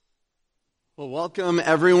Well, welcome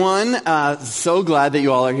everyone. So glad that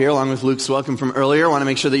you all are here, along with Luke's welcome from earlier. I want to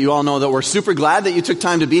make sure that you all know that we're super glad that you took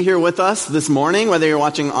time to be here with us this morning, whether you're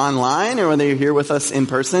watching online or whether you're here with us in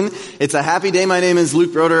person. It's a happy day. My name is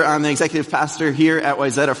Luke Brodeur. I'm the executive pastor here at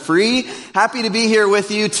Wayzata Free. Happy to be here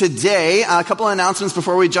with you today. A couple of announcements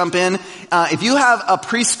before we jump in. If you have a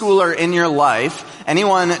preschooler in your life,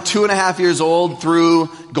 anyone 2.5 years old through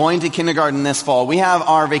going to kindergarten this fall, we have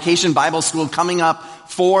our Vacation Bible School coming up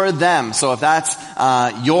for them. So if that's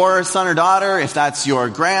your son or daughter, if that's your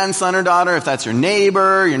grandson or daughter, if that's your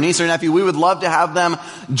neighbor, your niece or nephew, we would love to have them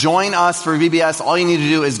join us for VBS. All you need to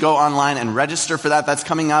do is go online and register for that. That's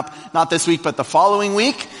coming up not this week, but the following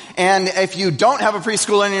week. And if you don't have a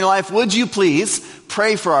preschooler in your life, would you please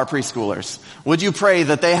pray for our preschoolers? Would you pray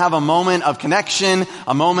that they have a moment of connection,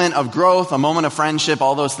 a moment of growth, a moment of friendship,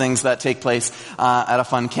 all those things that take place at a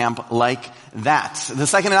fun camp like that. The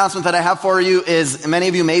second announcement that I have for you is, many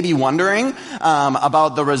of you may be wondering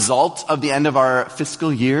about the result of the end of our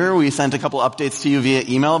fiscal year. We sent a couple updates to you via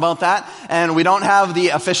email about that, and we don't have the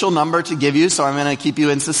official number to give you, so I'm going to keep you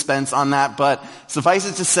in suspense on that. But suffice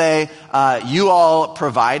it to say, you all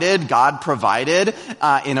provided, God provided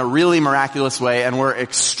in a really miraculous way, and we're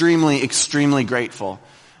extremely, extremely grateful.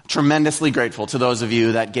 Tremendously grateful to those of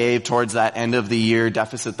you that gave towards that end of the year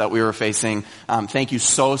deficit that we were facing. Thank you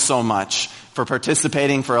so much for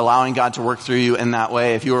participating, for allowing God to work through you in that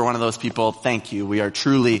way. If you were one of those people, thank you. We are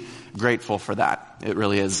truly grateful for that. It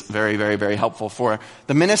really is very, very, very helpful for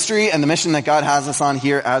the ministry and the mission that God has us on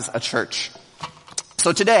here as a church.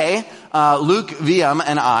 So today, Luke, Veum,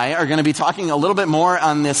 and I are going to be talking a little bit more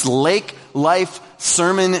on this Lake Life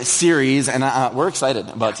sermon series, and we're excited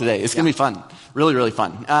about today. It's going to be fun. Really, really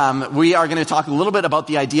fun. We are going to talk a little bit about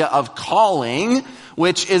the idea of calling,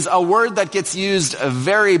 which is a word that gets used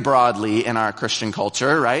very broadly in our Christian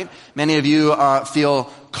culture, right? Many of you feel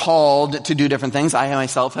called to do different things. I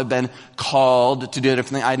myself have been called to do different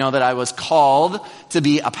things. I know that I was called to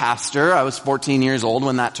be a pastor. I was 14 years old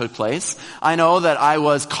when that took place. I know that I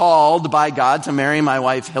was called by God to marry my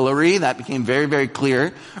wife, Hillary. That became very, very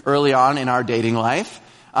clear early on in our dating life.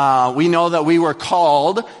 We know that we were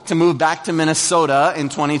called to move back to Minnesota in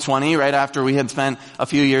 2020, right after we had spent a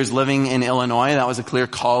few years living in Illinois. That was a clear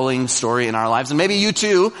calling story in our lives. And maybe you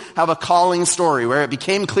too have a calling story where it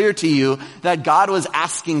became clear to you that God was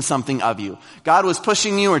asking something of you. God was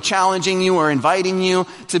pushing you or challenging you or inviting you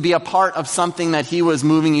to be a part of something that He was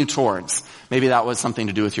moving you towards. Maybe that was something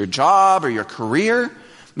to do with your job or your career.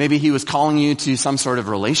 Maybe He was calling you to some sort of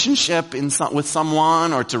relationship with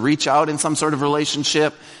someone, or to reach out in some sort of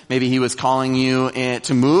relationship. Maybe He was calling you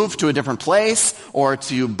to move to a different place, or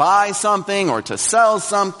to buy something, or to sell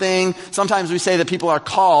something. Sometimes we say that people are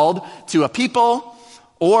called to a people,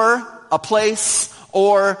 or a place,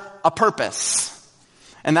 or a purpose.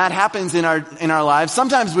 And that happens in our lives.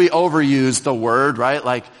 Sometimes we overuse the word, right?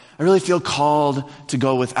 Like, I really feel called to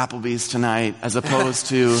go with Applebee's tonight, as opposed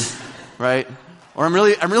to, right? Or I'm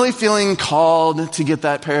really feeling called to get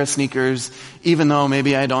that pair of sneakers, even though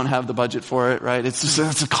maybe I don't have the budget for it, right? It's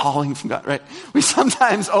a calling from God, right? We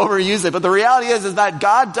sometimes overuse it, but the reality is that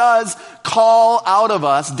God does call out of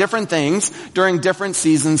us different things during different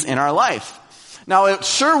seasons in our life. Now, it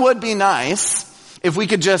sure would be nice if we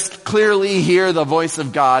could just clearly hear the voice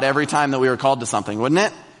of God every time that we were called to something, wouldn't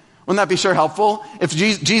it? Wouldn't that be sure helpful? If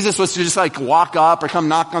Jesus was to just like walk up or come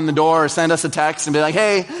knock on the door or send us a text and be like,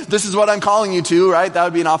 hey, this is what I'm calling you to, right? That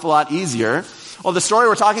would be an awful lot easier. Well, the story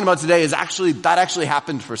we're talking about today is that actually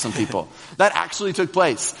happened for some people. That actually took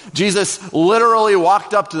place. Jesus literally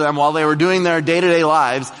walked up to them while they were doing their day-to-day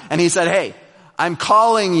lives, and He said, hey, I'm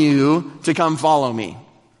calling you to come follow me.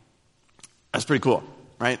 That's pretty cool,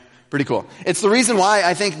 right? Pretty cool. It's the reason why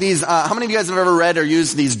I think these, how many of you guys have ever read or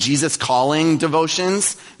used these Jesus Calling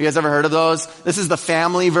devotions? You guys ever heard of those? This is the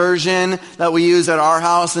family version that we use at our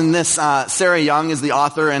house, and this, Sarah Young is the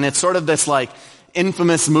author, and it's sort of this like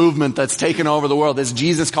infamous movement that's taken over the world, this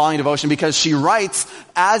Jesus Calling devotion, because she writes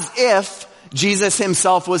as if Jesus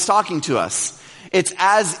Himself was talking to us. It's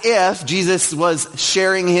as if Jesus was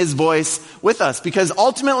sharing His voice with us, because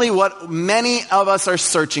ultimately what many of us are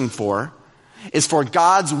searching for is for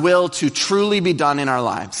God's will to truly be done in our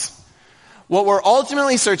lives. What we're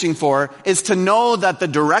ultimately searching for is to know that the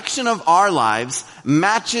direction of our lives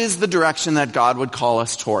matches the direction that God would call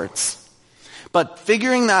us towards. But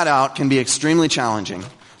figuring that out can be extremely challenging.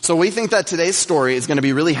 So we think that today's story is going to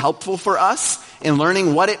be really helpful for us in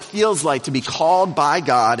learning what it feels like to be called by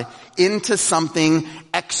God into something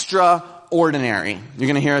extraordinary. You're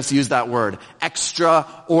going to hear us use that word,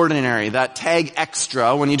 extraordinary. That tag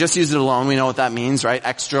extra, when you just use it alone, we know what that means, right?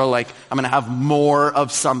 Extra, like I'm going to have more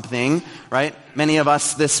of something, right? many of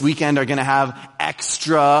us this weekend are going to have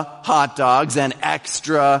extra hot dogs and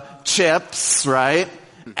extra chips, right?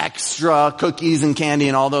 Extra cookies and candy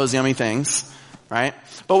and all those yummy things, right?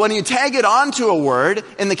 But when you tag it onto a word,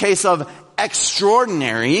 in the case of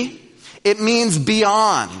extraordinary, it means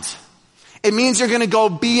beyond. It means you're going to go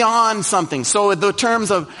beyond something. So the terms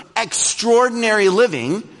of extraordinary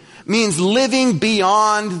living means living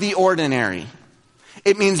beyond the ordinary.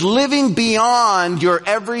 It means living beyond your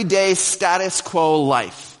everyday status quo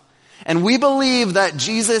life. And we believe that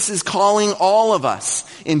Jesus is calling all of us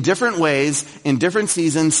in different ways, in different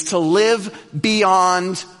seasons, to live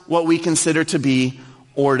beyond what we consider to be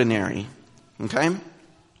ordinary. Okay? I'm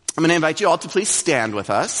going to invite you all to please stand with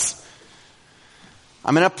us.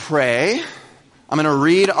 I'm going to pray. I'm going to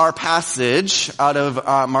read our passage out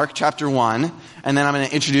of Mark chapter 1, and then I'm going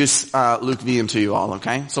to introduce Luke Veum to you all,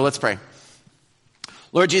 okay? So let's pray.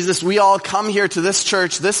 Lord Jesus, we all come here to this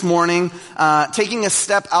church this morning taking a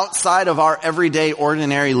step outside of our everyday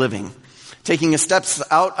ordinary living. Taking a step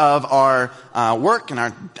out of our work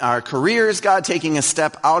and our careers, God. Taking a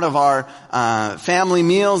step out of our family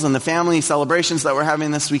meals and the family celebrations that we're having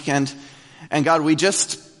this weekend. And God, we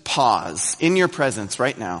just pause in your presence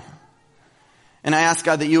right now. And I ask,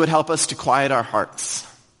 God, that you would help us to quiet our hearts.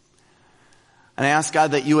 And I ask,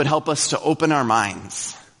 God, that you would help us to open our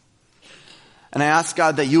minds. And I ask,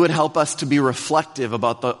 God, that you would help us to be reflective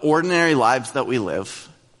about the ordinary lives that we live.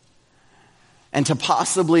 And to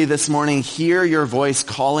possibly this morning hear your voice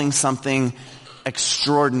calling something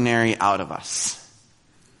extraordinary out of us.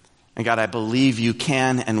 And God, I believe you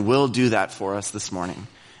can and will do that for us this morning.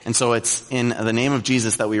 And so it's in the name of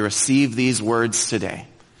Jesus that we receive these words today.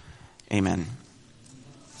 Amen.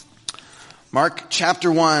 Mark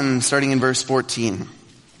chapter 1, starting in verse 14.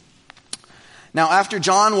 Now after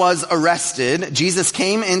John was arrested, Jesus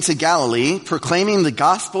came into Galilee proclaiming the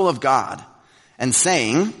gospel of God and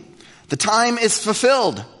saying, "The time is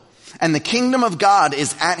fulfilled and the kingdom of God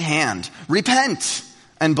is at hand. Repent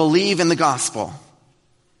and believe in the gospel."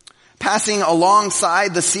 Passing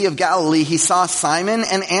alongside the Sea of Galilee, he saw Simon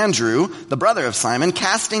and Andrew, the brother of Simon,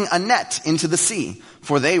 casting a net into the sea,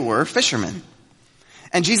 for they were fishermen.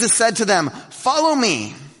 And Jesus said to them, "Follow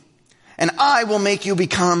me, and I will make you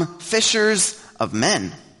become fishers of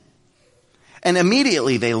men." And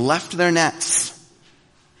immediately they left their nets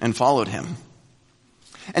and followed him.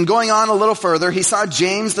 And going on a little further, he saw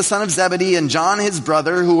James the son of Zebedee and John his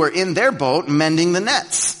brother, who were in their boat mending the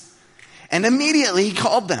nets. And immediately he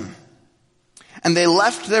called them. And they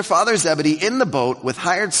left their father Zebedee in the boat with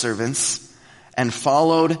hired servants and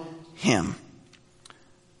followed him.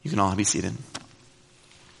 You can all be seated.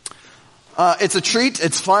 It's a treat.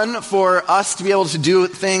 It's fun for us to be able to do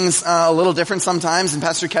things a little different sometimes. And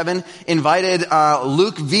Pastor Kevin invited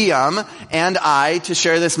Luke Veum and I to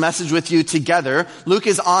share this message with you together. Luke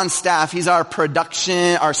is on staff. He's our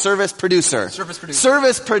service producer.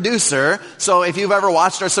 Service producer. So if you've ever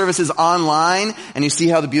watched our services online and you see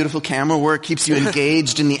how the beautiful camera work keeps you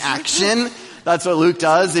engaged in the action, that's what Luke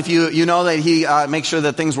does. If you know that he makes sure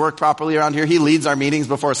that things work properly around here. He leads our meetings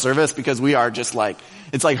before service because we are just like,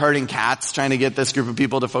 it's like herding cats trying to get this group of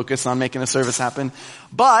people to focus on making a service happen.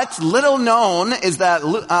 But little known is that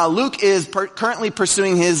Luke is currently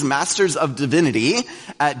pursuing his Master's of Divinity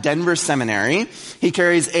at Denver Seminary. He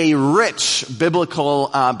carries a rich biblical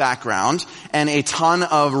background and a ton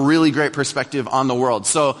of really great perspective on the world.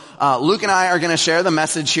 So Luke and I are going to share the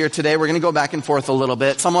message here today. We're going to go back and forth a little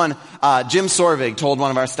bit. Jim Sorvig told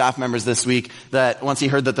one of our staff members this week that once he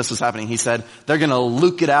heard that this was happening, he said, "They're going to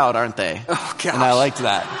Luke it out, aren't they?" Oh, gosh. And I liked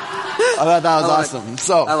that. I thought that was awesome.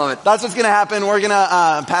 So I love it. That's what's going to happen. We're going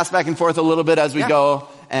to pass back and forth a little bit as we go.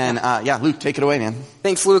 And Luke, take it away, man.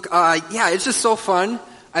 Thanks, Luke. It's just so fun.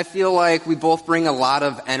 I feel like we both bring a lot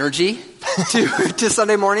of energy to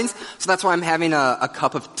Sunday mornings. So that's why I'm having a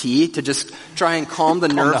cup of tea to just try and calm the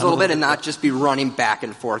nerves a little bit and not just be running back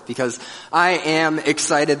and forth, because I am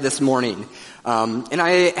excited this morning. And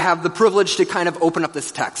I have the privilege to kind of open up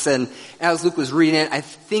this text. And as Luke was reading it, I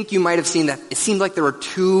think you might have seen that it seemed like there were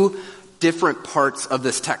two different parts of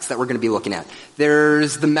this text that we're going to be looking at.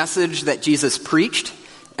 There's the message that Jesus preached,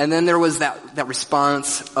 and then there was that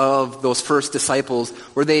response of those first disciples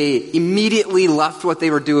where they immediately left what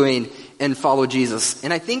they were doing and followed Jesus.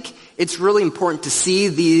 And I think it's really important to see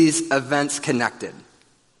these events connected.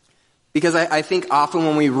 Because I think often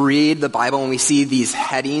when we read the Bible and we see these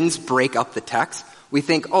headings break up the text, we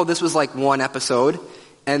think, oh, this was like one episode,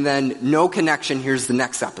 and then no connection, here's the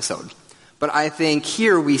next episode. But I think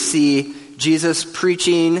here we see Jesus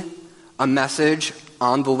preaching a message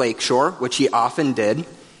on the lakeshore, which he often did,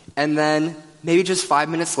 and then maybe just 5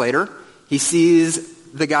 minutes later, he sees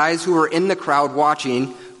the guys who were in the crowd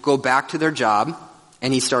watching go back to their job,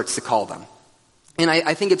 and he starts to call them. And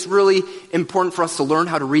I think it's really important for us to learn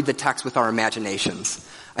how to read the text with our imaginations.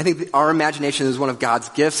 I think our imagination is one of God's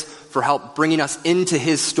gifts for help bringing us into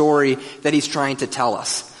his story that he's trying to tell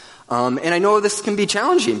us. And I know this can be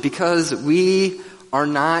challenging because we are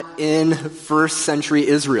not in first century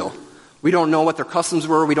Israel. We don't know what their customs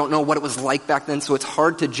were. We don't know what it was like back then. So it's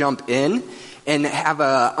hard to jump in and have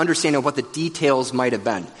an understanding of what the details might have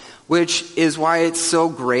been. Which is why it's so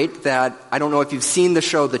great that, I don't know if you've seen the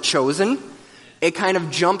show The Chosen. It kind of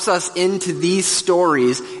jumps us into these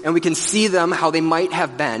stories, and we can see them how they might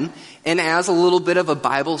have been. And as a little bit of a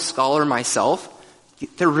Bible scholar myself,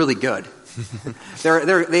 they're really good.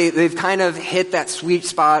 They've kind of hit that sweet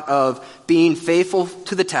spot of being faithful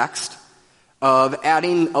to the text, of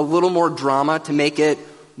adding a little more drama to make it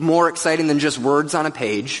more exciting than just words on a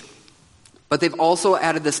page. But they've also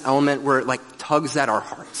added this element where it like tugs at our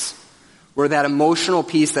hearts. Where that emotional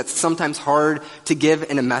piece that's sometimes hard to give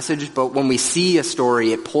in a message, but when we see a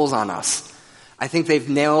story, it pulls on us. I think they've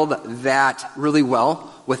nailed that really well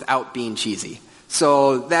without being cheesy.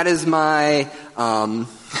 So that is my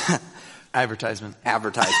advertisement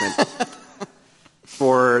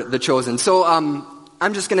for The Chosen. So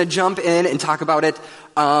I'm just going to jump in and talk about it.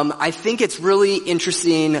 I think it's really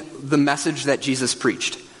interesting, the message that Jesus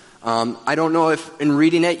preached. I don't know if in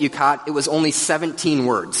reading it you caught, it was only 17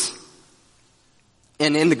 words.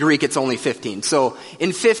 And in the Greek, it's only 15. So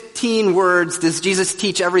in 15 words, does Jesus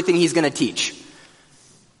teach everything he's going to teach?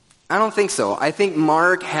 I don't think so. I think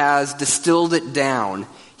Mark has distilled it down.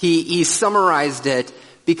 He summarized it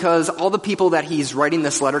because all the people that he's writing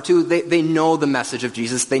this letter to, they know the message of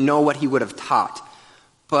Jesus. They know what he would have taught.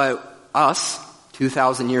 But us,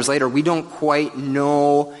 2,000 years later, we don't quite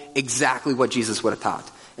know exactly what Jesus would have taught.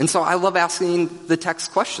 And so I love asking the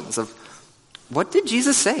text questions of, what did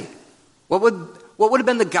Jesus say? What would have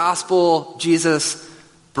been the gospel Jesus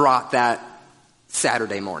brought that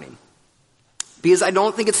Saturday morning? Because I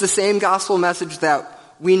don't think it's the same gospel message that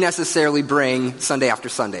we necessarily bring Sunday after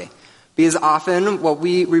Sunday. Because often what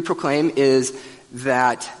we proclaim is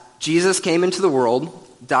that Jesus came into the world,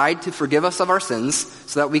 died to forgive us of our sins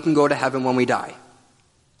so that we can go to heaven when we die.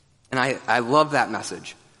 And I love that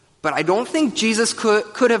message. But I don't think Jesus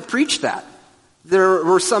could have preached that. There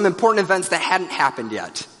were some important events that hadn't happened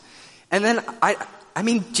yet. And then, I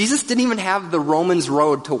mean, Jesus didn't even have the Romans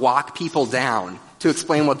road to walk people down to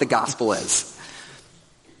explain what the gospel is.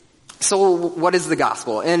 So what is the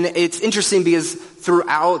gospel? And it's interesting because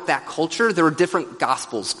throughout that culture, there were different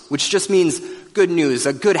gospels, which just means good news,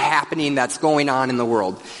 a good happening that's going on in the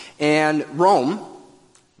world. And Rome,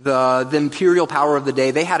 the imperial power of the day,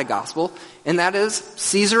 they had a gospel, and that is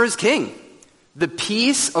Caesar is king. The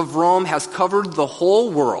peace of Rome has covered the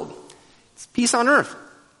whole world. It's peace on earth,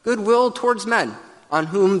 goodwill towards men, on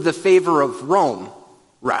whom the favor of Rome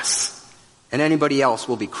rests, and anybody else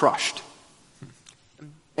will be crushed.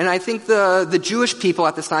 And I think the Jewish people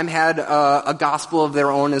at this time had a gospel of their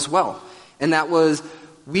own as well. And that was,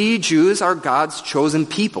 we Jews are God's chosen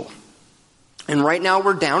people. And right now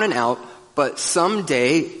we're down and out, but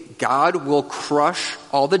someday God will crush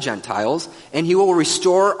all the Gentiles, and he will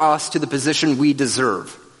restore us to the position we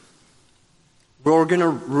deserve. We're going to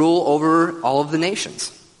rule over all of the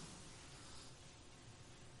nations.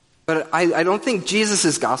 But I don't think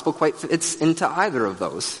Jesus' gospel quite fits into either of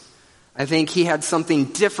those. I think he had something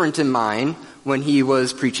different in mind when he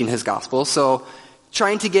was preaching his gospel. So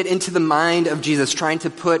trying to get into the mind of Jesus, trying to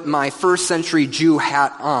put my first century Jew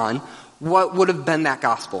hat on, what would have been that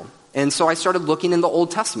gospel? And so I started looking in the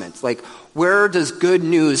Old Testament. Like, where does good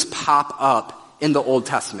news pop up in the Old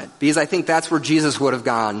Testament? Because I think that's where Jesus would have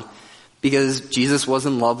gone, because Jesus was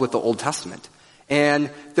in love with the Old Testament. And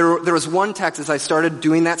there was one text as I started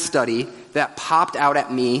doing that study that popped out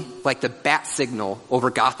at me like the bat signal over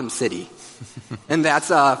Gotham City. And that's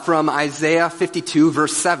from Isaiah 52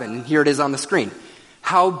 verse 7. Here it is on the screen.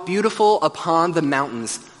 How beautiful upon the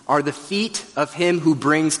mountains are the feet of him who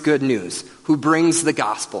brings good news, who brings the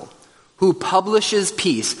gospel, who publishes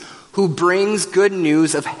peace, who brings good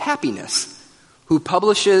news of happiness, who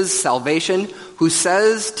publishes salvation, who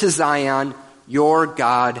says to Zion, your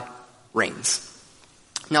God reigns.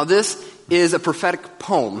 Now this is a prophetic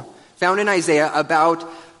poem found in Isaiah about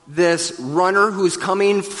this runner who's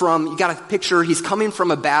coming from, you got to picture, he's coming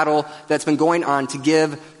from a battle that's been going on to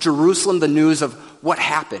give Jerusalem the news of what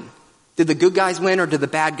happened. Did the good guys win or did the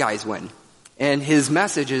bad guys win? And his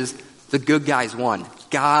message is, the good guys won.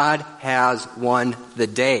 God has won the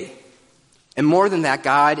day. And more than that,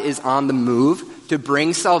 God is on the move to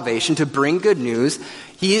bring salvation, to bring good news.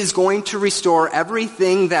 He is going to restore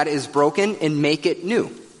everything that is broken and make it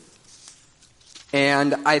new.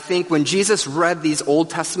 And I think when Jesus read these Old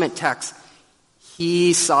Testament texts,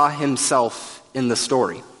 he saw himself in the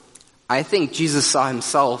story. I think Jesus saw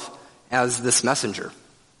himself as this messenger.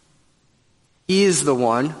 He is the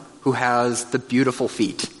one who has the beautiful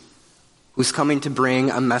feet, who's coming to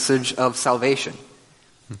bring a message of salvation.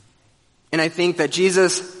 And I think that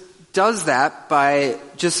Jesus does that by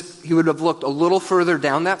he would have looked a little further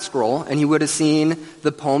down that scroll and he would have seen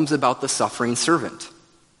the poems about the suffering servant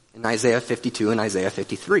in Isaiah 52 and Isaiah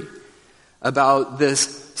 53. About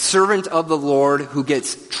this servant of the Lord who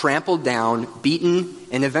gets trampled down, beaten,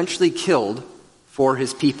 and eventually killed for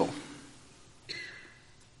his people.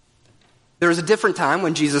 There was a different time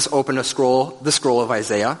when Jesus opened the scroll of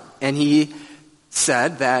Isaiah, and he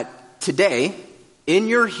said that today, in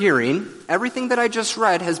your hearing, everything that I just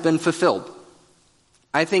read has been fulfilled.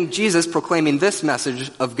 I think Jesus, proclaiming this message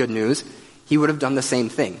of good news, he would have done the same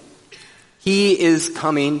thing. He is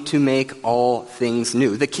coming to make all things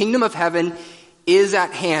new. The kingdom of heaven is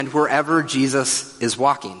at hand wherever Jesus is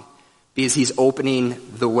walking, because he's opening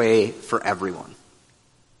the way for everyone.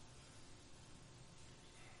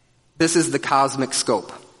 This is the cosmic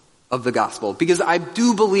scope of the gospel, because I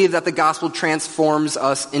do believe that the gospel transforms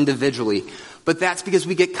us individually, but that's because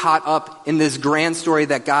we get caught up in this grand story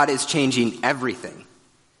that God is changing everything.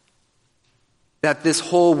 That this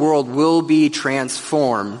whole world will be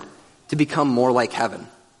transformed to become more like heaven.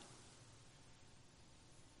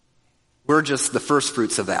 We're just the first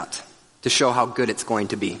fruits of that, to show how good it's going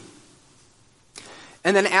to be.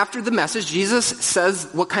 And then after the message, Jesus says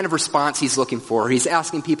what kind of response he's looking for. He's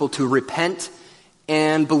asking people to repent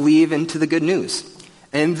and believe into the good news.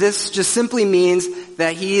 And this just simply means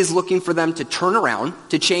that he is looking for them to turn around,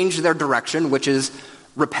 to change their direction, which is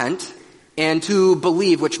repent, and to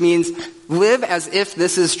believe, which means live as if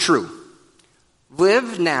this is true.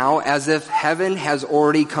 Live now as if heaven has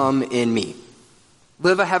already come in me.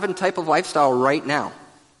 Live a heaven type of lifestyle right now.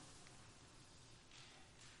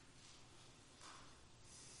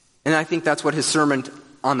 And I think that's what his Sermon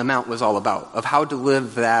on the Mount was all about, of how to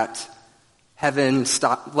live that heaven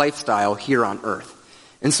lifestyle here on earth.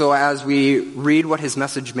 And so as we read what his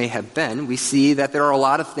message may have been, we see that there are a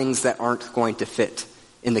lot of things that aren't going to fit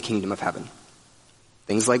in the kingdom of heaven.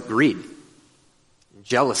 Things like greed,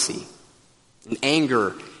 jealousy, and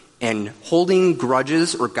anger, and holding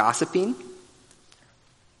grudges or gossiping,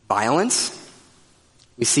 violence.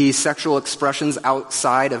 We see sexual expressions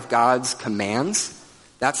outside of God's commands.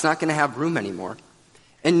 That's not going to have room anymore.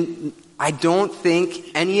 And I don't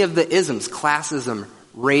think any of the isms, classism,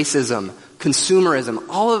 racism, consumerism,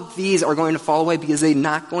 all of these are going to fall away because they're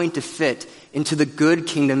not going to fit into the good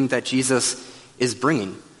kingdom that Jesus is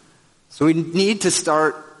bringing. So we need to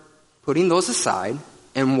start putting those aside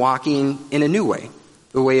and walking in a new way,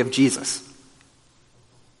 the way of Jesus.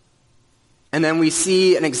 And then we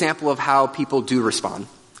see an example of how people do respond.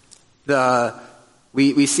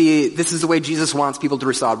 We see this is the way Jesus wants people to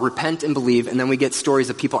respond, repent and believe, and then we get stories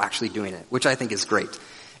of people actually doing it, which I think is great.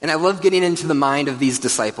 And I love getting into the mind of these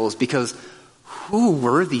disciples, because who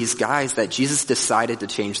were these guys that Jesus decided to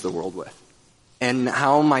change the world with? And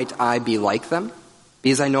how might I be like them?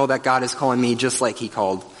 Because I know that God is calling me just like he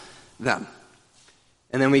called them.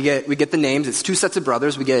 And then we get the names. It's two sets of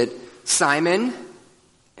brothers. We get Simon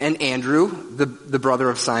and Andrew, the brother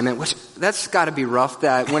of Simon, which that's got to be rough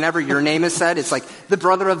that whenever your name is said, it's like the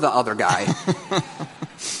brother of the other guy.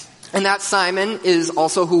 And that Simon is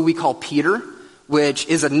also who we call Peter, which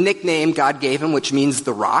is a nickname God gave him, which means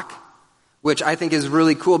the rock, which I think is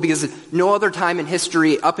really cool because no other time in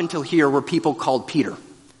history up until here were people called Peter.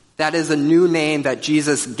 That is a new name that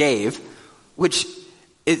Jesus gave, which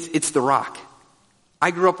it's the rock. I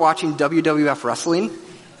grew up watching WWF wrestling,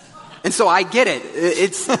 and so I get it.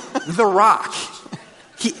 It's the rock.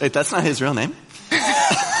 Wait, that's not his real name?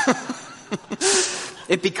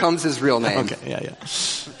 It becomes his real name. Okay,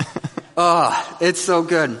 yeah. It's so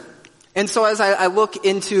good. And so as I look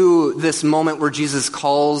into this moment where Jesus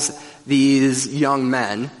calls these young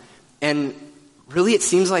men, and really it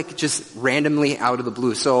seems like just randomly out of the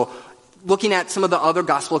blue. So looking at some of the other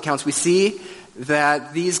gospel accounts, we see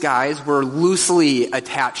that these guys were loosely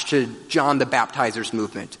attached to John the Baptizer's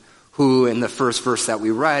movement, who in the first verse that we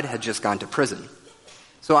read had just gone to prison.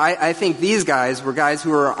 So I think these guys were guys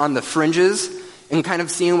who were on the fringes and kind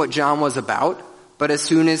of seeing what John was about. But as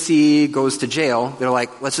soon as he goes to jail, they're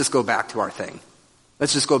like, let's just go back to our thing.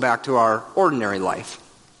 Let's just go back to our ordinary life.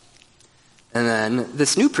 And then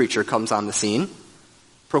this new preacher comes on the scene,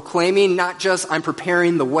 proclaiming not just I'm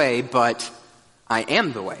preparing the way, but I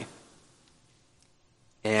am the way.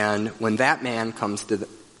 And when that man comes to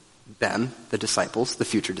them, the disciples, the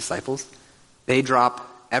future disciples, they drop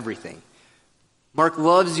everything. Mark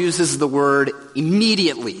uses the word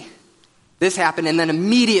immediately. This happened, and then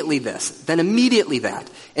immediately this, then immediately that.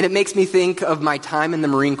 And it makes me think of my time in the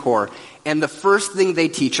Marine Corps. And the first thing they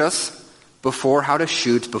teach us before how to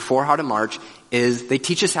shoot, before how to march, is they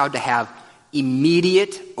teach us how to have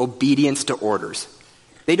immediate obedience to orders.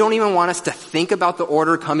 They don't even want us to think about the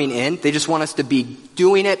order coming in. They just want us to be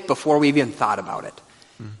doing it before we even thought about it.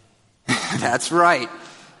 That's right.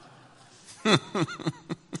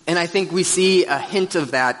 And I think we see a hint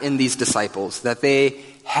of that in these disciples, that they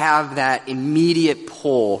have that immediate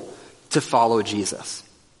pull to follow Jesus.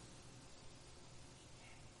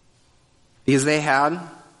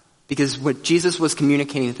 Because what Jesus was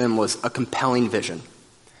communicating to them was a compelling vision.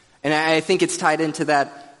 And I think it's tied into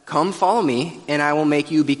that, come follow me and I will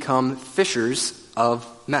make you become fishers of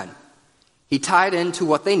men. He tied into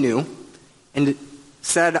what they knew and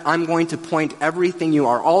said, I'm going to point everything you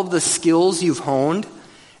are, all of the skills you've honed,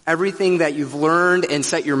 everything that you've learned and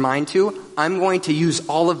set your mind to, I'm going to use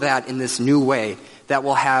all of that in this new way that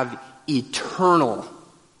will have eternal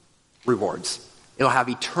rewards. It'll have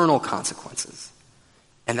eternal consequences.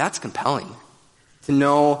 And that's compelling, to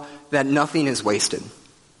know that nothing is wasted.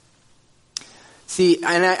 See,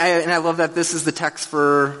 and I love that this is the text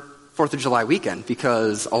for 4th of July weekend,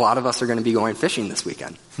 because a lot of us are going to be going fishing this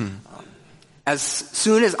weekend. As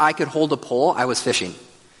soon as I could hold a pole, I was fishing.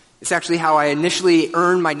 It's actually how I initially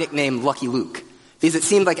earned my nickname Lucky Luke, because it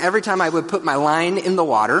seemed like every time I would put my line in the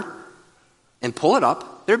water and pull it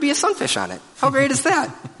up, there'd be a sunfish on it. How great is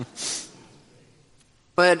that?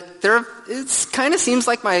 But it kind of seems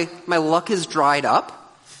like my luck has dried up.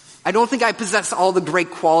 I don't think I possess all the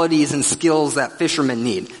great qualities and skills that fishermen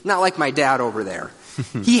need. Not like my dad over there.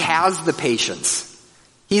 He has the patience.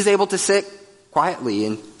 He's able to sit quietly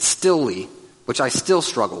and stilly, which I still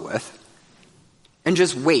struggle with, and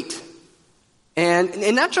just wait.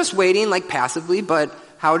 And not just waiting like passively, but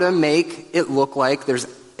how to make it look like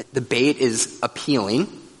the bait is appealing,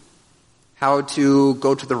 how to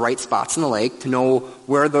go to the right spots in the lake, to know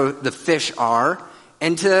where the fish are,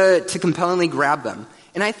 and to compellingly grab them.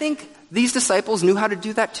 And I think these disciples knew how to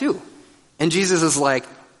do that too. And Jesus is like,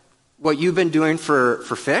 what you've been doing for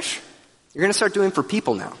fish, you're going to start doing for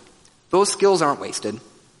people now. Those skills aren't wasted.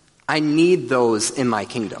 I need those in my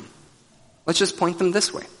kingdom. Let's just point them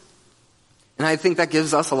this way. And I think that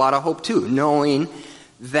gives us a lot of hope too, knowing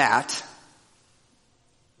that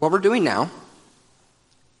what we're doing now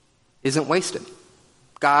isn't wasted.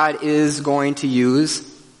 God is going to use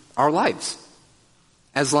our lives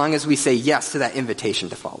as long as we say yes to that invitation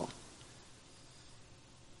to follow.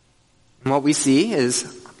 And what we see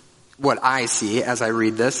is, what I see as I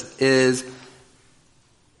read this, is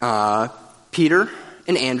Peter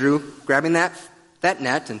and Andrew grabbing that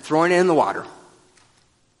net and throwing it in the water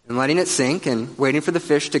and letting it sink and waiting for the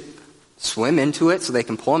fish to swim into it so they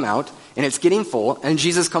can pull them out. And it's getting full, and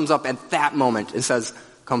Jesus comes up at that moment and says,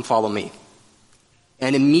 come follow me.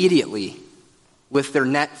 And immediately, with their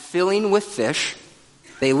net filling with fish,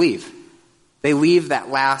 they leave. They leave that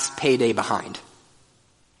last payday behind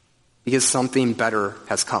because something better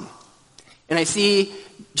has come. And I see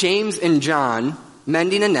James and John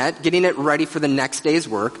mending a net, getting it ready for the next day's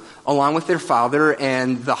work, along with their father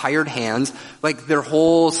and the hired hands. Like their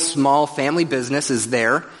whole small family business is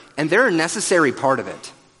there, and they're a necessary part of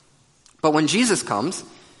it. But when Jesus comes,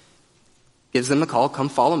 gives them the call, come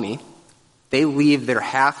follow me, they leave their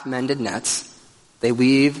half-mended nets, they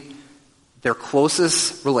leave their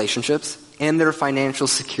closest relationships and their financial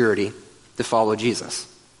security to follow Jesus.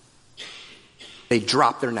 They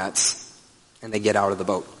drop their nets and they get out of the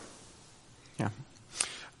boat. Yeah.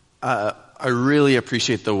 I really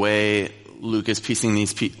appreciate the way Luke is piecing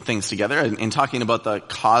these things together and talking about the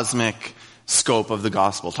cosmic scope of the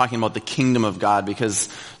gospel, talking about the kingdom of God, because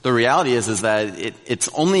the reality is that it's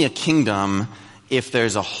only a kingdom if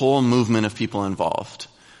there's a whole movement of people involved,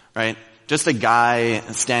 right? Just a guy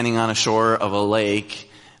standing on a shore of a lake,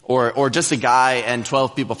 or just a guy and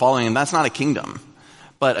 12 people following him, that's not a kingdom.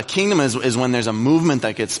 But a kingdom is when there's a movement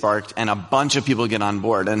that gets sparked and a bunch of people get on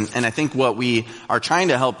board. And I think what we are trying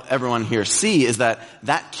to help everyone here see is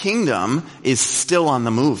that kingdom is still on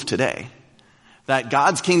the move today. That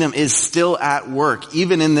God's kingdom is still at work,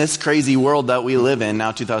 even in this crazy world that we live in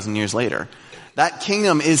now 2,000 years later. That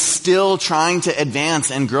kingdom is still trying to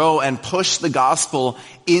advance and grow and push the gospel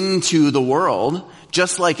into the world,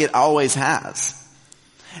 just like it always has.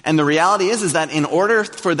 And the reality is that in order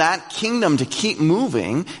for that kingdom to keep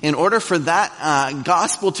moving, in order for that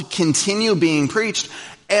gospel to continue being preached,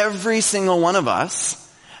 every single one of us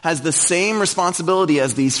has the same responsibility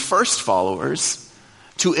as these first followers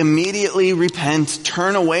to immediately repent,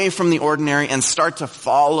 turn away from the ordinary, and start to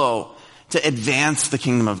follow, to advance the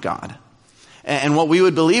kingdom of God. And what we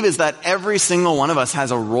would believe is that every single one of us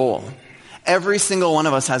has a role. Every single one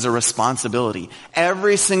of us has a responsibility.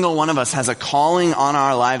 Every single one of us has a calling on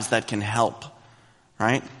our lives that can help,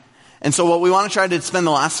 right? And so what we want to try to spend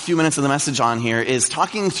the last few minutes of the message on here is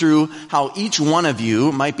talking through how each one of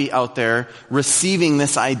you might be out there receiving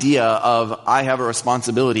this idea of, I have a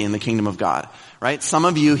responsibility in the kingdom of God, right? Some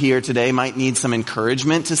of you here today might need some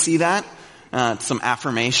encouragement to see that. Some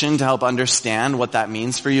affirmation to help understand what that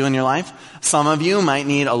means for you in your life. Some of you might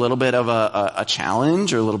need a little bit of a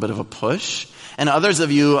challenge or a little bit of a push. And others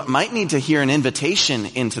of you might need to hear an invitation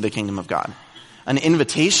into the kingdom of God. An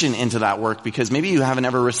invitation into that work, because maybe you haven't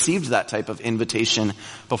ever received that type of invitation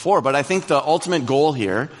before. But I think the ultimate goal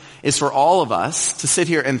here is for all of us to sit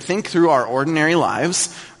here and think through our ordinary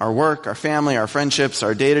lives, our work, our family, our friendships,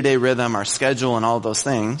 our day-to-day rhythm, our schedule, and all of those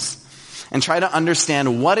things, and try to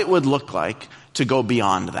understand what it would look like to go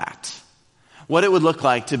beyond that. What it would look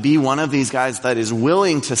like to be one of these guys that is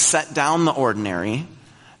willing to set down the ordinary,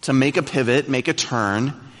 to make a pivot, make a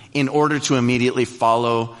turn, in order to immediately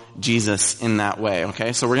follow Jesus in that way,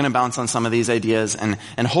 okay? So we're going to bounce on some of these ideas, and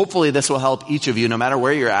hopefully this will help each of you, no matter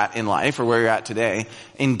where you're at in life or where you're at today,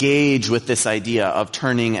 engage with this idea of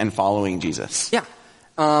turning and following Jesus. Yeah.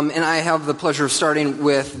 And I have the pleasure of starting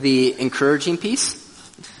with the encouraging piece,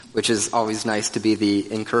 which is always nice to be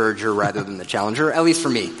the encourager rather than the challenger, at least for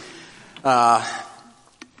me.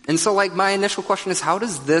 And so, my initial question is, how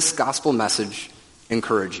does this gospel message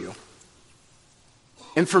encourage you?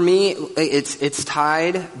 And for me, it's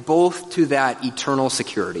tied both to that eternal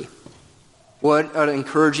security. What an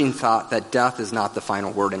encouraging thought that death is not the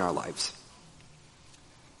final word in our lives.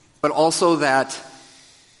 But also that,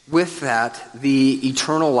 with that, the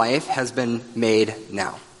eternal life has been made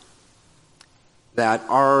now. That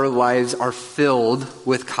our lives are filled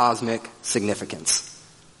with cosmic significance.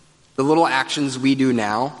 The little actions we do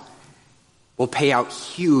now will pay out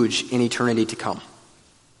huge in eternity to come.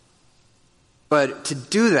 But to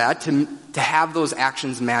do that, to have those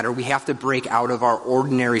actions matter, we have to break out of our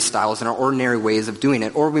ordinary styles and our ordinary ways of doing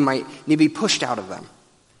it, or we might need to be pushed out of them.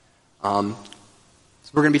 So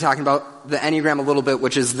we're going to be talking about the Enneagram a little bit,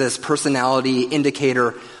 which is this personality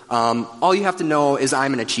indicator. All you have to know is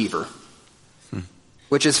I'm an achiever.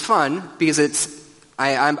 Which is fun because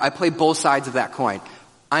I play both sides of that coin.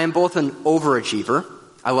 I am both an overachiever.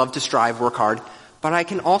 I love to strive, work hard. But I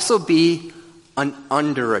can also be an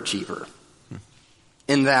underachiever.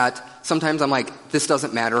 In that sometimes I'm like, this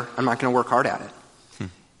doesn't matter. I'm not going to work hard at it.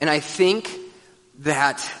 And I think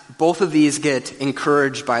that both of these get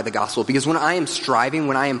encouraged by the gospel. Because when I am striving,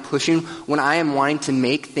 when I am pushing, when I am wanting to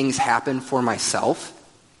make things happen for myself,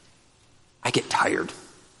 I get tired.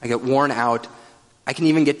 I get worn out. I can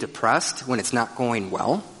even get depressed when it's not going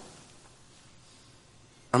well.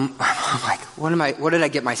 I'm like, what did I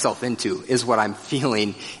get myself into, is what I'm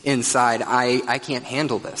feeling inside. I can't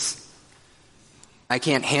handle this. I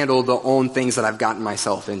can't handle the own things that I've gotten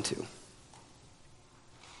myself into.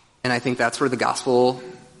 And I think that's where the gospel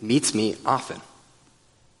meets me often.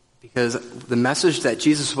 Because the message that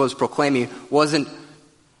Jesus was proclaiming wasn't,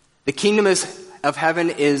 the kingdom of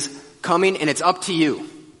heaven is coming and it's up to you.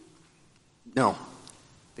 No.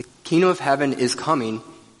 The kingdom of heaven is coming,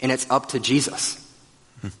 and it's up to Jesus.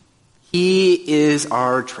 He is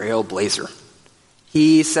our trailblazer.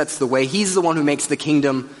 He sets the way. He's the one who makes the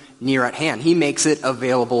kingdom near at hand. He makes it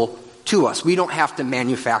available to us. We don't have to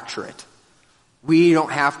manufacture it. We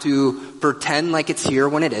don't have to pretend like it's here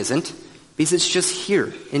when it isn't, because it's just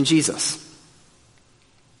here in Jesus.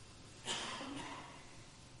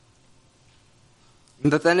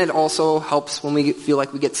 But then it also helps when we feel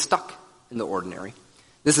like we get stuck in the ordinary.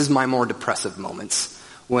 This is my more depressive moments,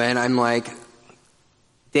 when I'm like,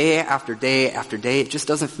 day after day after day, it just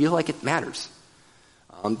doesn't feel like it matters.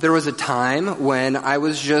 There was a time when I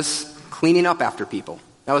was just cleaning up after people.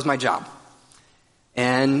 That was my job.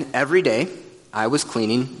 And every day, I was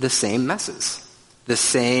cleaning the same messes. The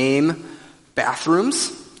same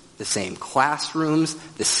bathrooms, the same classrooms,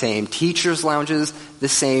 the same teachers' lounges, the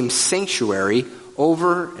same sanctuary,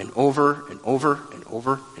 over and over and over and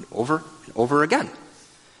over and over and over again.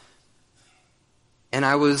 And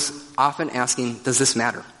I was often asking, does this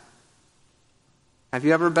matter? Have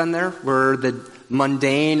you ever been there where the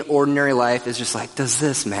mundane, ordinary life is just like, does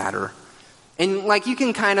this matter? And you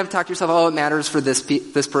can kind of talk to yourself, oh, it matters for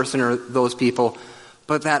this person or those people.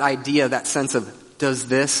 But that idea, that sense of, does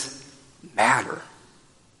this matter?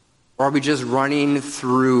 Or are we just running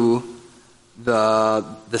through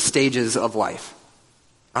the stages of life?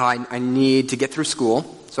 I need to get through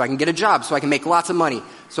school so I can get a job, so I can make lots of money,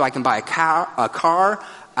 so I can buy a car,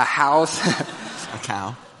 a house. A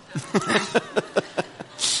cow.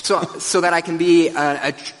 so that I can be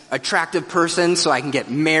an attractive person, so I can get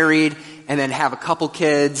married and then have a couple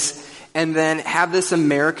kids and then have this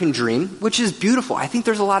American dream, which is beautiful. I think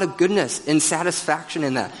there's a lot of goodness and satisfaction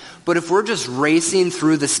in that. But if we're just racing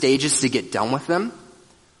through the stages to get done with them,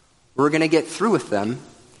 we're going to get through with them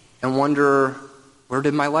and wonder, where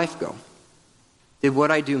did my life go? Did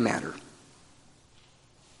what I do matter?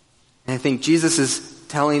 And I think Jesus is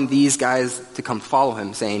telling these guys to come follow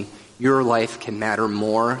him, saying, your life can matter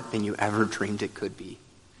more than you ever dreamed it could be.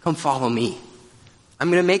 Come follow me. I'm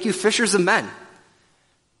going to make you fishers of men.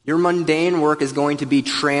 Your mundane work is going to be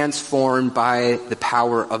transformed by the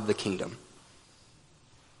power of the kingdom.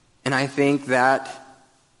 And I think that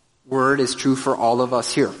word is true for all of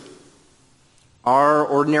us here. Our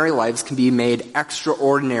ordinary lives can be made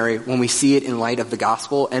extraordinary when we see it in light of the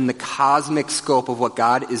gospel and the cosmic scope of what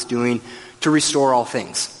God is doing to restore all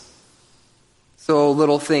things. So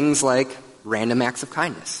little things like random acts of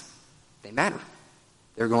kindness, they matter.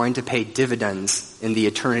 They're going to pay dividends in the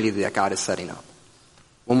eternity that God is setting up.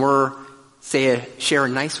 When we're, share a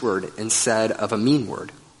nice word instead of a mean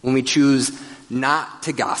word. When we choose not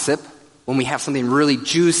to gossip. When we have something really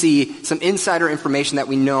juicy, some insider information that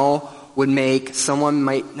we know would make someone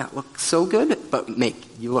might not look so good, but make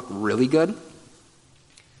you look really good.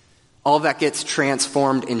 All of that gets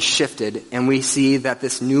transformed and shifted, and we see that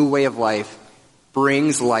this new way of life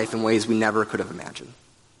brings life in ways we never could have imagined.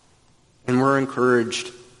 And we're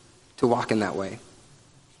encouraged to walk in that way.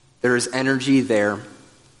 There is energy there.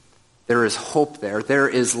 There is hope there. There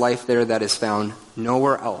is life there that is found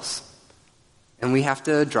nowhere else. And we have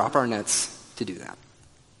to drop our nets to do that.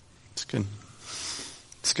 It's good.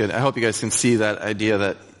 It's good. I hope you guys can see that idea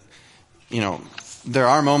that, there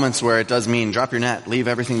are moments where it does mean drop your net, leave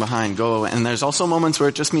everything behind, go. And there's also moments where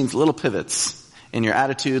it just means little pivots in your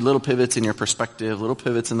attitude, little pivots in your perspective, little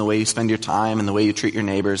pivots in the way you spend your time and the way you treat your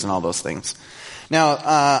neighbors and all those things. Now,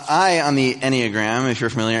 I, on the Enneagram, if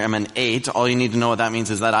you're familiar, am an 8. All you need to know what that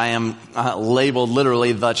means is that I am labeled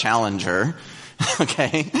literally the challenger.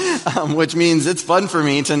 Okay? Which means it's fun for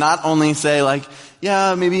me to not only say like,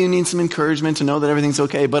 yeah, maybe you need some encouragement to know that everything's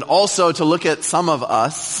okay, but also to look at some of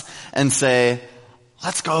us and say,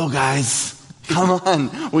 let's go, guys. Come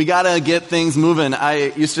on. We gotta get things moving.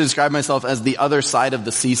 I used to describe myself as the other side of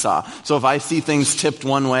the seesaw. So if I see things tipped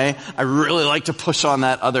one way, I really like to push on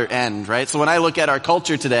that other end, right? So when I look at our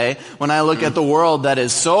culture today, when I look at the world that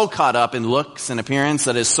is so caught up in looks and appearance,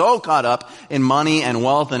 that is so caught up in money and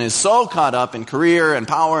wealth, and is so caught up in career and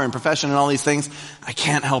power and profession and all these things, I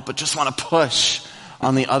can't help but just want to push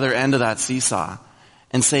on the other end of that seesaw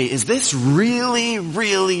and say, is this really,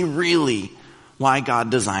 really, really why God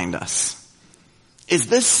designed us? Is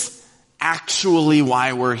this actually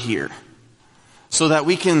why we're here? So that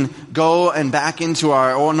we can go and back into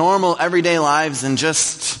our normal everyday lives and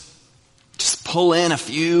just pull in a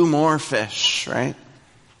few more fish, right?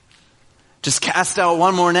 Just cast out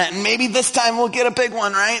one more net and maybe this time we'll get a big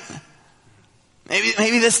one, right?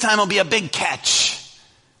 Maybe this time will be a big catch.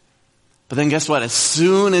 But then guess what? As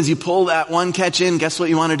soon as you pull that one catch in, guess what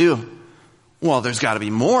you want to do? Well, there's got to be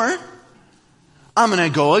more. I'm going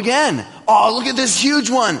to go again. Oh, look at this huge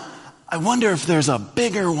one. I wonder if there's a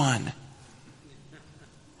bigger one.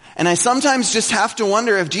 And I sometimes just have to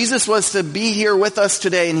wonder if Jesus was to be here with us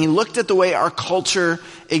today and he looked at the way our culture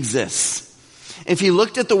exists. If he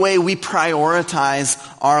looked at the way we prioritize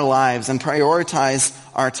our lives and prioritize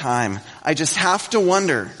our time, I just have to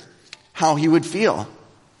wonder how he would feel.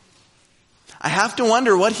 I have to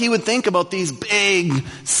wonder what he would think about these big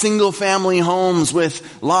single-family homes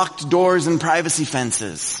with locked doors and privacy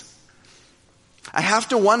fences. I have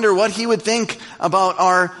to wonder what he would think about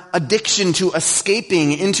our addiction to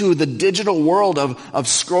escaping into the digital world of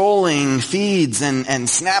scrolling feeds and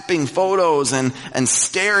snapping photos and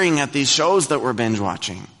staring at these shows that we're binge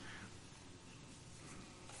watching.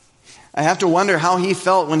 I have to wonder how he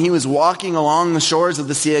felt when he was walking along the shores of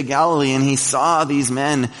the Sea of Galilee and he saw these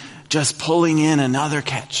men just pulling in another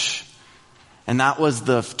catch. And that was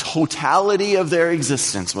the totality of their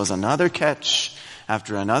existence, was another catch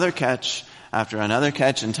after another catch after another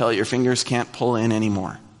catch until your fingers can't pull in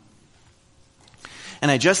anymore. And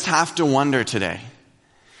I just have to wonder today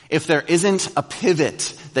if there isn't a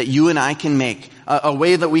pivot that you and I can make, a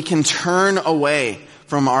way that we can turn away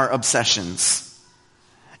from our obsessions.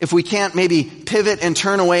 If we can't maybe pivot and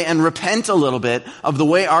turn away and repent a little bit of the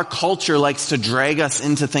way our culture likes to drag us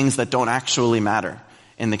into things that don't actually matter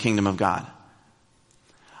in the kingdom of God.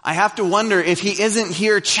 I have to wonder if he isn't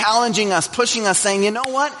here challenging us, pushing us, saying, you know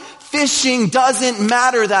what? Fishing doesn't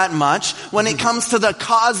matter that much when it comes to the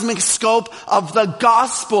cosmic scope of the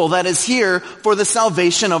gospel that is here for the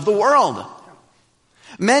salvation of the world.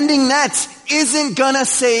 Mending nets isn't gonna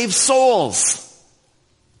save souls.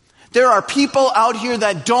 There are people out here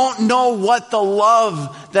that don't know what the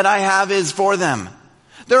love that I have is for them.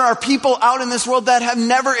 There are people out in this world that have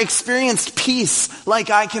never experienced peace like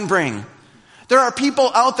I can bring. There are people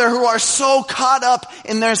out there who are so caught up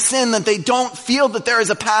in their sin that they don't feel that there is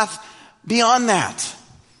a path beyond that.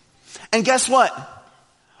 And guess what?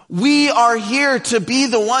 We are here to be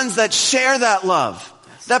the ones that share that love,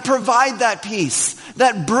 that provide that peace,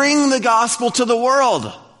 that bring the gospel to the world.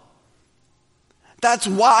 That's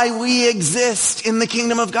why we exist in the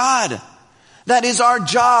kingdom of God. That is our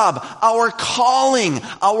job, our calling,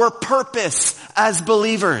 our purpose as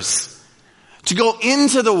believers. To go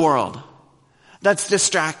into the world that's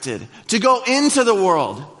distracted. To go into the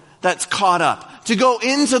world that's caught up. To go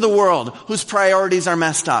into the world whose priorities are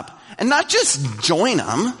messed up. And not just join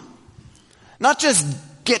them. Not just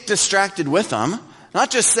get distracted with them.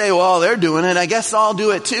 Not just say, well, they're doing it, I guess I'll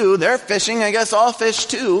do it too. They're fishing, I guess I'll fish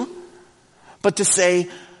too. But to say,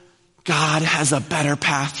 God has a better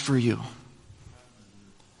path for you.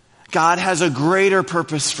 God has a greater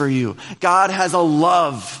purpose for you. God has a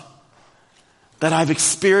love that I've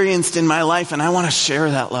experienced in my life, and I want to share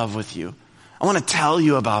that love with you. I want to tell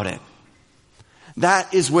you about it.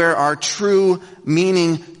 That is where our true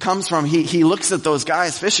meaning comes from. He looks at those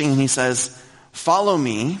guys fishing and he says, follow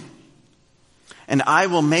me, and I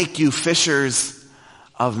will make you fishers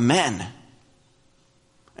of men.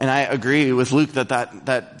 And I agree with Luke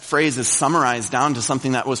that phrase is summarized down to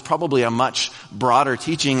something that was probably a much broader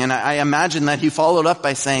teaching. And I imagine that he followed up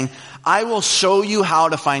by saying, I will show you how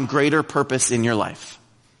to find greater purpose in your life.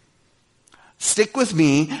 Stick with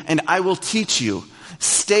me and I will teach you.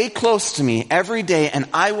 Stay close to me every day and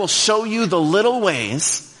I will show you the little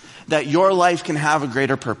ways that your life can have a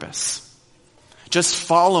greater purpose. Just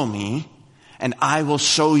follow me and I will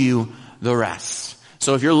show you the rest.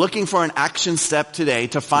 So if you're looking for an action step today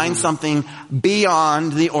to find something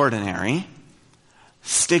beyond the ordinary,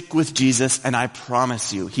 stick with Jesus and I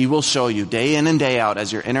promise you, he will show you day in and day out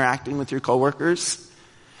as you're interacting with your coworkers,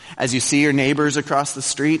 as you see your neighbors across the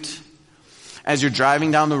street, as you're driving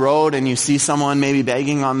down the road and you see someone maybe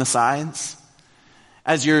begging on the sides,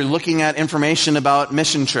 as you're looking at information about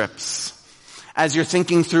mission trips, as you're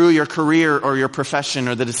thinking through your career or your profession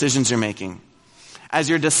or the decisions you're making, as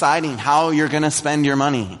you're deciding how you're going to spend your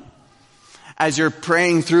money, as you're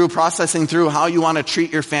praying through, processing through how you want to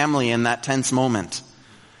treat your family in that tense moment.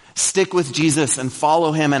 Stick with Jesus and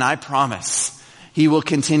follow him, and I promise he will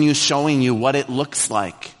continue showing you what it looks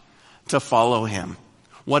like to follow him,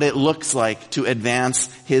 what it looks like to advance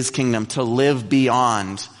his kingdom, to live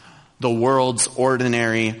beyond the world's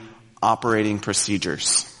ordinary operating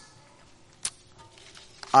procedures.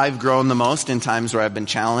 I've grown the most in times where I've been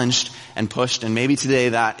challenged and pushed, and maybe today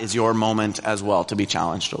that is your moment as well to be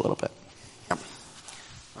challenged a little bit.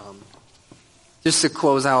 Just to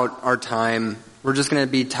close out our time, we're just going to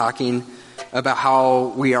be talking about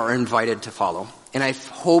how we are invited to follow. And I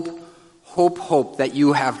hope that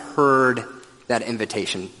you have heard that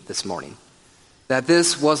invitation this morning. That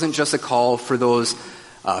this wasn't just a call for those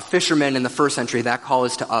fishermen in the first century. That call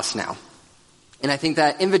is to us now. And I think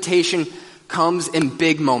that invitation comes in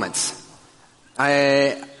big moments.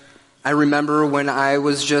 I remember when I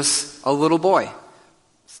was just a little boy,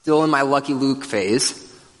 still in my Lucky Luke phase,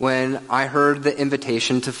 when I heard the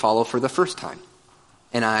invitation to follow for the first time.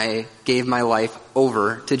 And I gave my life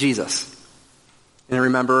over to Jesus. And I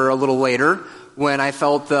remember a little later when I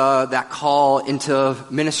felt that call into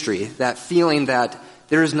ministry, that feeling that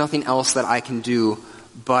there is nothing else that I can do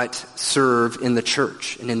but serve in the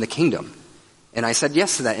church and in the kingdom. And I said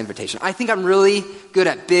yes to that invitation. I think I'm really good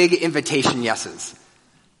at big invitation yeses.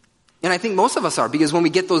 And I think most of us are, because when we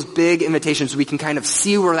get those big invitations, we can kind of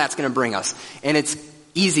see where that's going to bring us. And it's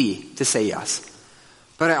easy to say yes.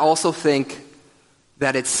 But I also think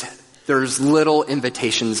that there's little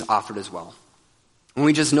invitations offered as well. And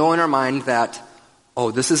we just know in our mind that,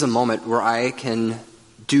 this is a moment where I can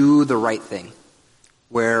do the right thing,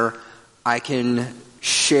 where I can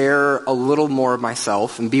share a little more of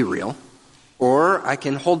myself and be real, or I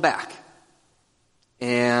can hold back.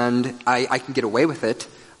 And I can get away with it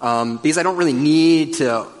because I don't really need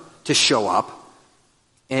to show up.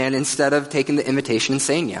 And instead of taking the invitation and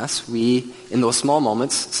saying yes, we, in those small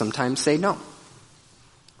moments, sometimes say no.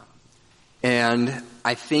 And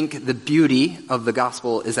I think the beauty of the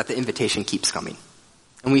gospel is that the invitation keeps coming.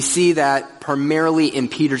 And we see that primarily in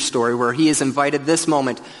Peter's story, where he is invited this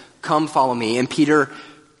moment, come follow me. And Peter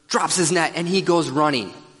drops his net and he goes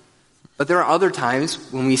running. But there are other times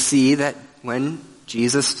when we see that when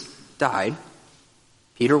Jesus died,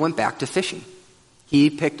 Peter went back to fishing.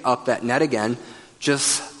 He picked up that net again,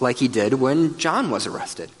 just like he did when John was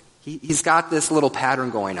arrested. He's got this little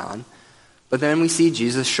pattern going on. But then we see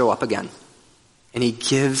Jesus show up again. And he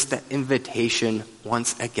gives that invitation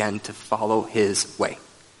once again to follow his way.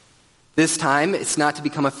 This time, it's not to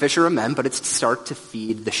become a fisher of men, but it's to start to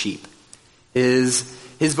feed the sheep. His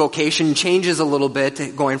vocation changes a little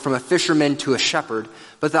bit, going from a fisherman to a shepherd.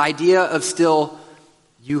 But the idea of still,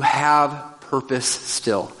 you have purpose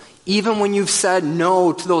still. Even when you've said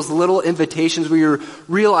no to those little invitations where you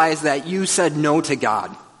realize that you said no to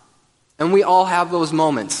God. And we all have those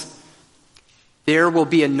moments. There will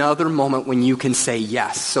be another moment when you can say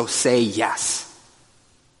yes. So say yes.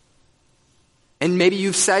 And maybe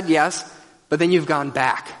you've said yes, but then you've gone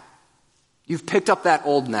back. You've picked up that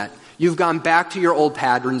old net. You've gone back to your old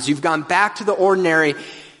patterns. You've gone back to the ordinary.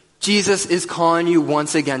 Jesus is calling you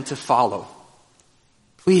once again to follow.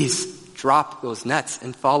 Please drop those nets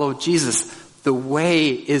and follow Jesus. The way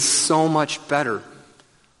is so much better.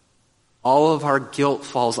 All of our guilt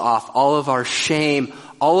falls off. All of our shame,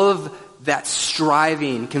 all of that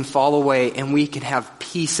striving can fall away and we can have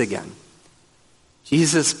peace again.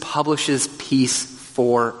 Jesus publishes peace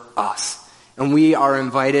for us. And we are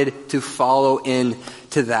invited to follow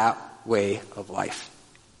into that way of life.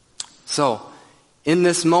 So, in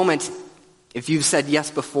this moment, if you've said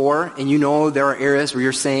yes before and you know there are areas where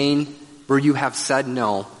you have said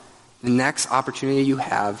no, the next opportunity you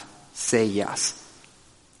have, say yes.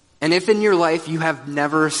 And if in your life you have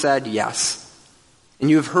never said yes, and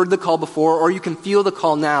you have heard the call before, or you can feel the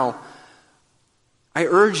call now, I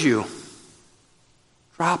urge you,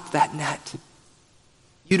 drop that net.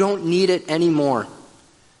 You don't need it anymore.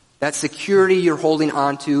 That security you're holding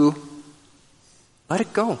on to, let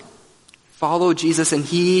it go. Follow Jesus and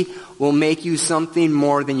he will make you something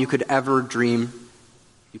more than you could ever dream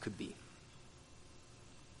you could be.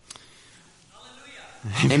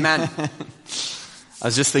 Hallelujah. Amen. I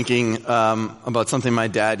was just thinking about something my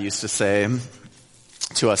dad used to say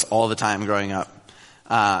to us all the time growing up.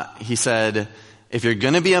 He said, if you're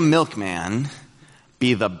going to be a milkman,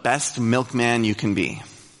 be the best milkman you can be.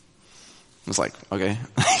 I was like, okay.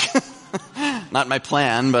 Not my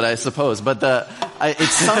plan, but I suppose. But it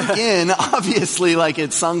sunk in, obviously, like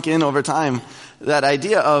it sunk in over time. That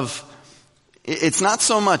idea of, it's not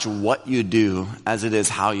so much what you do as it is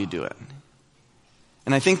how you do it.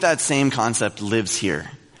 And I think that same concept lives here.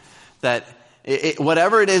 That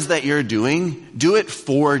whatever it is that you're doing, do it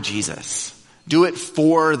for Jesus. Do it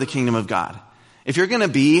for the kingdom of God. If you're going to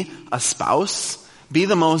be a spouse, be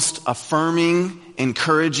the most affirming,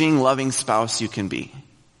 encouraging, loving spouse you can be.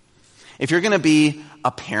 If you're going to be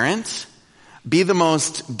a parent, be the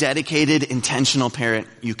most dedicated, intentional parent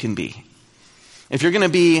you can be. If you're going to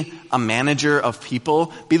be a manager of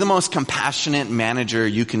people, be the most compassionate manager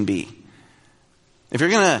you can be. If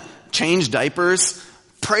you're going to change diapers,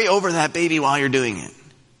 pray over that baby while you're doing it,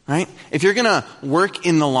 right? If you're going to work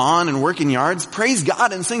in the lawn and work in yards, praise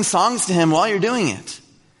God and sing songs to him while you're doing it.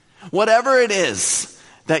 Whatever it is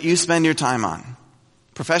that you spend your time on,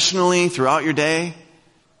 professionally, throughout your day,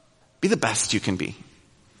 be the best you can be.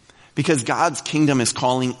 Because God's kingdom is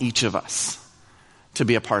calling each of us to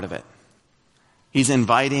be a part of it. He's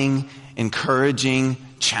inviting, encouraging,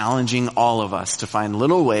 challenging all of us to find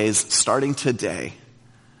little ways, starting today,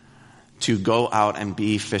 to go out and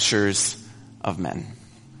be fishers of men.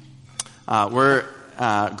 We're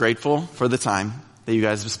grateful for the time that you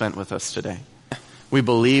guys have spent with us today. We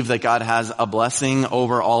believe that God has a blessing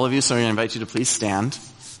over all of you, so we're going to invite you to please stand.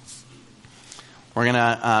 We're going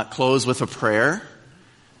to close with a prayer,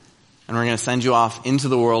 and we're going to send you off into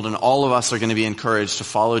the world, and all of us are going to be encouraged to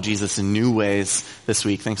follow Jesus in new ways this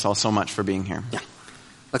week. Thanks all so much for being here. Yeah.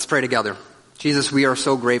 Let's pray together. Jesus, we are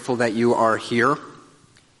so grateful that you are here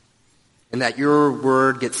and that your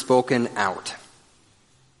word gets spoken out.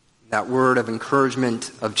 That word of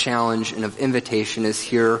encouragement, of challenge, and of invitation is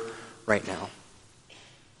here right now.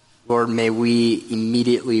 Lord, may we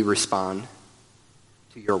immediately respond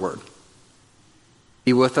to your word.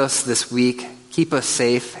 Be with us this week. Keep us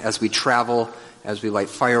safe as we travel, as we light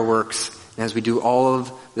fireworks, and as we do all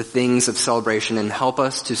of the things of celebration, and help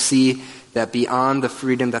us to see that beyond the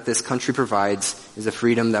freedom that this country provides is a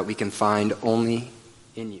freedom that we can find only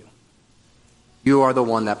in you. You are the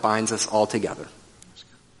one that binds us all together.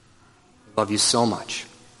 I love you so much.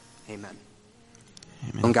 Amen.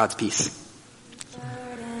 Amen. And God's peace.